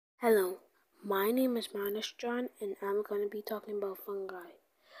Hello, my name is Marena Strachan and I'm going to be talking about fungi.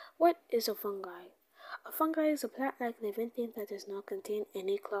 What is a fungi? A fungi is a plant-like living thing that does not contain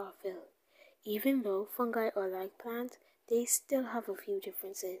any chlorophyll. Even though fungi are like plants, they still have a few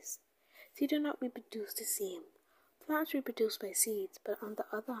differences. They do not reproduce the same. Plants reproduce by seeds, but on the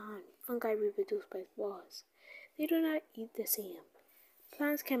other hand, fungi reproduce by spores. They do not eat the same.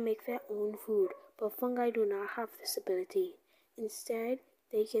 Plants can make their own food, but fungi do not have this ability. Instead,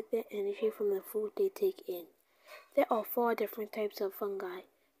 they get their energy from the food they take in. There are 4 different types of fungi: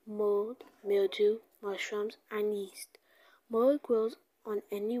 mold, mildew, mushrooms, and yeast. Mold grows on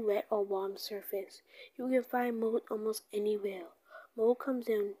any wet or warm surface. You can find mold almost anywhere. Mold comes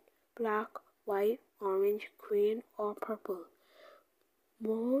in black, white, orange, green, or purple.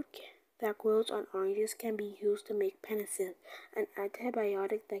 Mold that grows on oranges can be used to make penicillin, an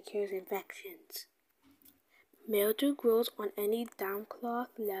antibiotic that cures infections. Mildew grows on any damp cloth,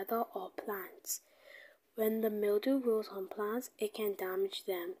 leather, or plants. When the mildew grows on plants, it can damage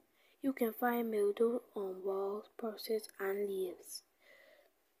them. You can find mildew on walls, purses, and leaves.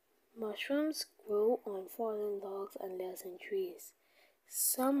 Mushrooms grow on fallen logs and leaves and trees.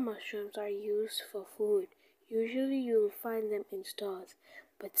 Some mushrooms are used for food. Usually you will find them in stores,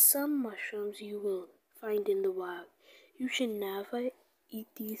 but some mushrooms you will find in the wild. You should never eat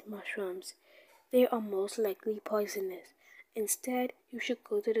these mushrooms. They are most likely poisonous. Instead, you should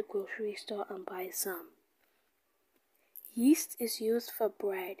go to the grocery store and buy some. Yeast is used for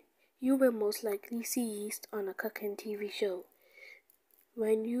bread. You will most likely see yeast on a cooking TV show.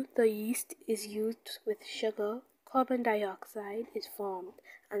 When the yeast is used with sugar, carbon dioxide is formed,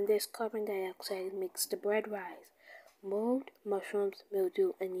 and this carbon dioxide makes the bread rise. Mold, mushrooms,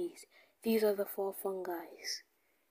 mildew, and yeast. These are the 4 fungi.